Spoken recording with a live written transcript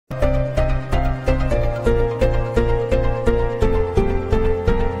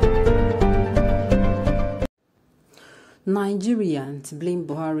Nigerians blame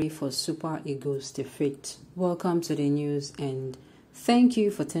Buhari for Super Eagles' defeat. Welcome to the news and thank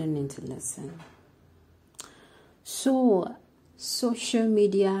you for tuning in to listen. So, social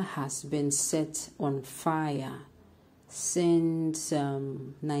media has been set on fire since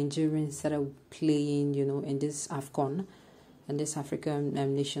Nigerians started playing, in this AFCON and this African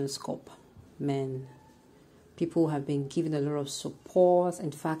Nations Cup. Man, people have been giving a lot of support.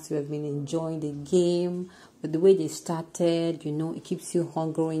 In fact, we have been enjoying the game. But the way they started, it keeps you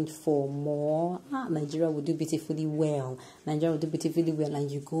hungering for more. Nigeria will do beautifully well. Nigeria will do beautifully well.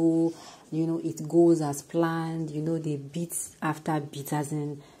 And you go, it goes as planned. They beat after beat, as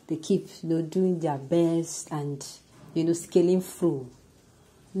in they keep, doing their best and, scaling through.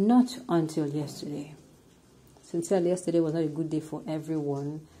 Not until yesterday. Sincerely, yesterday was not a good day for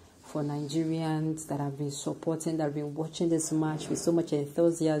everyone. For Nigerians that have been supporting, that have been watching this match with so much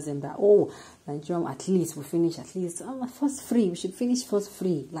enthusiasm that, Nigeria, at least we finish at least first three. We should finish first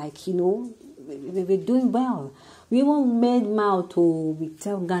three. We're doing well. We even made mouth we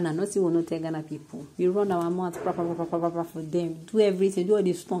tell Ghana, not even not tell Ghana people. We run our mouth for them, do everything, do all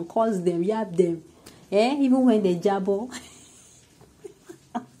this fun, cause them, yap them. Even when they jabber.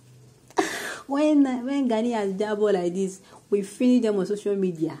 when Ghanaians jabber like this, we finish them on social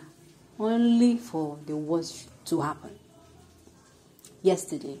media. Only for the worst to happen.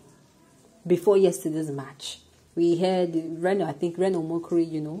 Yesterday, before yesterday's match, we heard Reno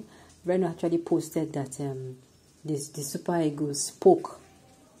Mokri, Reno actually posted that the Super Eagles spoke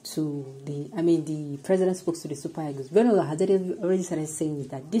to the president spoke to the Super Eagles. Reno has already started saying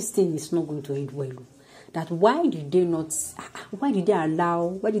that this thing is not going to end well. That why did they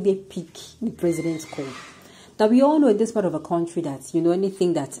pick the president's call? That we all know in this part of a country that,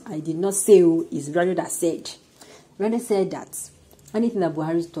 anything that I did not say is Reno that said. Reno said that anything that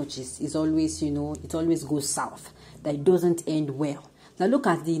Buhari touches is always, it always goes south. That it doesn't end well. Now look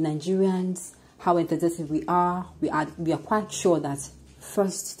at the Nigerians, how enthusiastic we are. We are quite sure that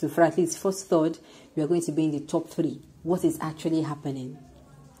first third, we are going to be in the top three. What is actually happening?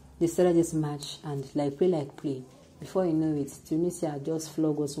 They started this match and play. Before you know it, Tunisia just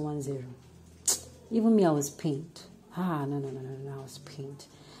flogged us 1-0. Even me, I was pained. No, I was pained.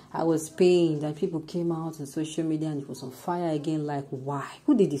 I was pained and people came out on social media and it was on fire again. Like, why?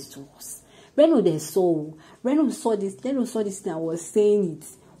 Who did this to us? Reno saw this thing. I was saying it.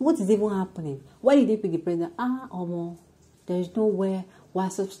 What is even happening? Why did they pick the president? There is nowhere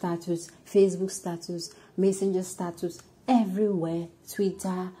WhatsApp status, Facebook status, Messenger status, everywhere.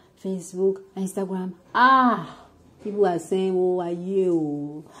 Twitter, Facebook, Instagram. People are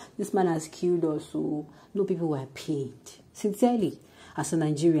saying, this man has killed us. So no, people were pained. Sincerely, as a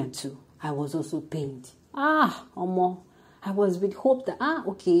Nigerian too, I was also pained. I was with hope that,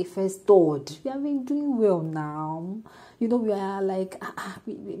 first third. We have been doing well now. We are like,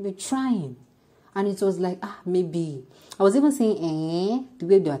 we're trying. And it was like, maybe. I was even saying, the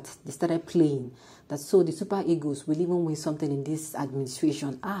way that they started playing, that so the Super Eagles will even win something in this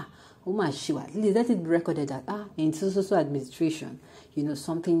administration. At least let it be recorded that in social administration,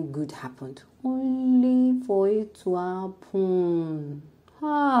 something good happened. Only for it to happen.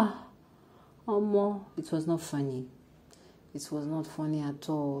 It was not funny. It was not funny at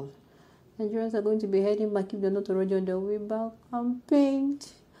all. Nigerians are going to be heading back if they're not already on their way back. I'm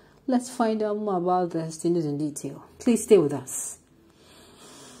pained. Let's find out more about this news in detail. Please stay with us.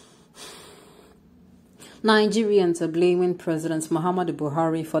 Nigerians are blaming President Muhammadu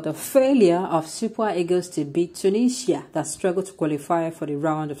Buhari for the failure of Super Eagles to beat Tunisia that struggled to qualify for the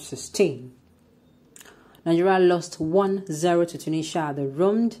round of 16. Nigeria lost 1-0 to Tunisia at the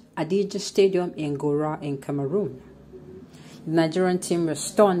renowned Adija Stadium in Gora in Cameroon. The Nigerian team was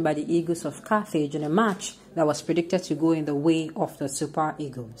stunned by the Eagles of Carthage in a match that was predicted to go in the way of the Super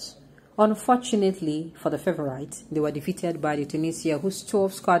Eagles. Unfortunately for the favourites, they were defeated by the Tunisia, whose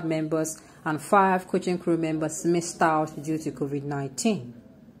 12 squad members and 5 coaching crew members missed out due to COVID-19.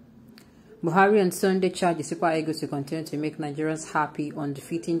 Buhari on Sunday charged the Super Eagles to continue to make Nigerians happy on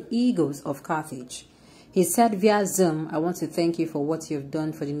defeating Eagles of Carthage. He said via Zoom, "I want to thank you for what you have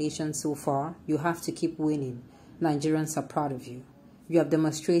done for the nation so far. You have to keep winning. Nigerians are proud of you. You have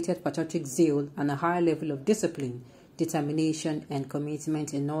demonstrated patriotic zeal and a high level of discipline, determination and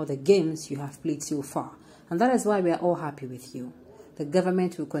commitment in all the games you have played so far. And that is why we are all happy with you. The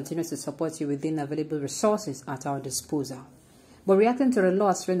government will continue to support you within available resources at our disposal." But reacting to the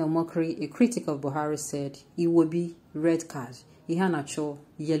loss, Reno Mokri, a critic of Buhari, said, "It will be red card, Ihanacho,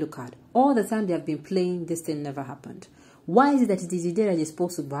 yellow card. All the time they have been playing, this thing never happened. Why is it that it is the day that they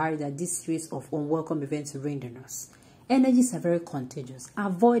spoke to Buhari that this series of unwelcome events rained on us? Energies are very contagious.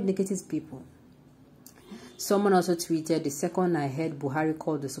 Avoid negative people." Someone also tweeted, the second I heard Buhari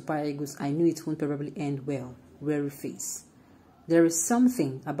called the Super Eagles, I knew it won't probably end well. Weary face. There is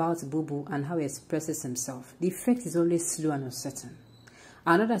something about Boo and how he expresses himself. The effect is always slow and uncertain.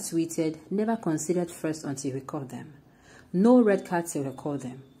 Another tweeted, never considered first until he recalled them. No red card till he recalled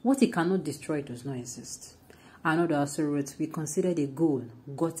them. What he cannot destroy does not exist. Another also wrote, we considered a goal,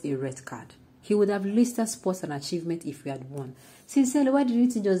 got a red card. He would have listed sports and achievement if we had won. Sincerely, why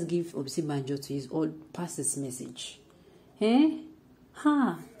didn't he just give Obsi Banjo to his old pass his message? Eh?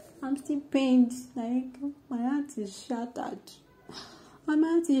 I'm still pained. Like, my heart is shattered. My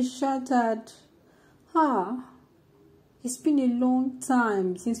heart is shattered. It's been a long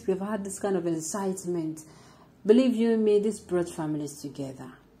time since we've had this kind of excitement. Believe you me, this brought families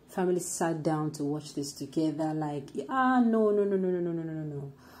together. Families sat down to watch this together. Like,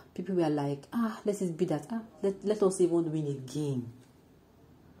 no. People were like, let it be that. Let us even win a game.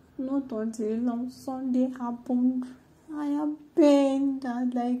 Not until Sunday happened. I am pained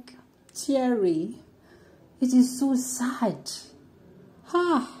and like teary. It is so sad.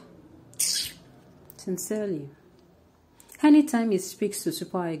 Sincerely. Anytime he speaks to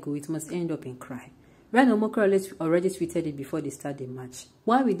Super Ego, it must end up in cry. Red Omokro already tweeted it before they start the match.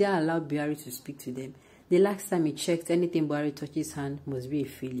 Why would they allow Buhari to speak to them? The last time he checked, anything Buhari touches hand must be a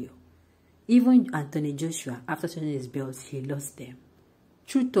failure. Even Anthony Joshua, after turning his belt, he lost them.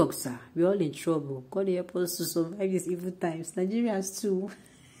 True talk, sir. We're all in trouble. God help us to survive these evil times. Nigerians too.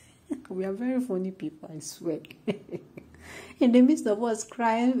 We are very funny people, I swear. In the midst of us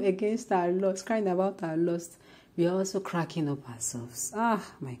crying against our loss, crying about our loss, we are also cracking up ourselves.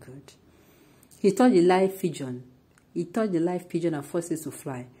 My God. He touched the live pigeon. And forced it to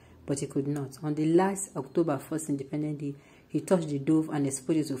fly, but he could not. On the last October 1st Independence Day, he touched the dove and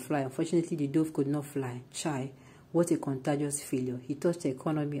exposed it to fly. Unfortunately, the dove could not fly. Chai, what a contagious failure. He touched the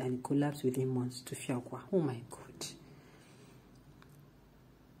economy and it collapsed within months to Fiakwa. Oh my God.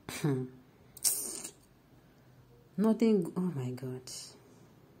 Nothing. Oh my God.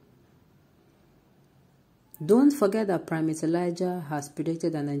 Don't forget that Prime Minister Elijah has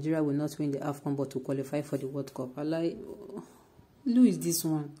predicted that Nigeria will not win the AFCON but to qualify for the World Cup. Who is this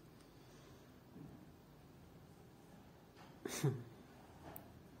one?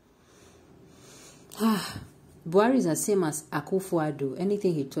 Buhari is the same as Akufo-Addo.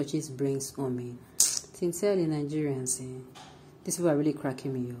 Anything he touches brings on. Sincerely, Nigerians, these people are really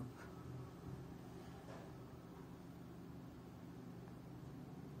cracking me up.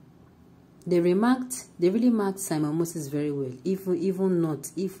 They really marked Simon Moses very well. Even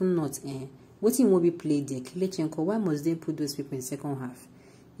not, what him will be played there? Kilechenko, why must they put those people in second half?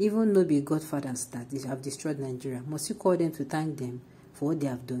 Even though be godfathers that they have destroyed Nigeria, must you call them to thank them for what they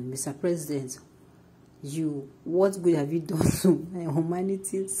have done? Mr. President, what good have you done to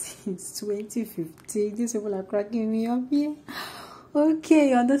humanity since 2015? These people are cracking me up here.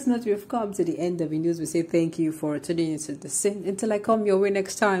 Okay, on this note, we've come to the end of the news. We say thank you for tuning into the scene. Until I come your way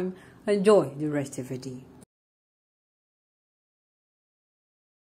next time, enjoy the rest of the day.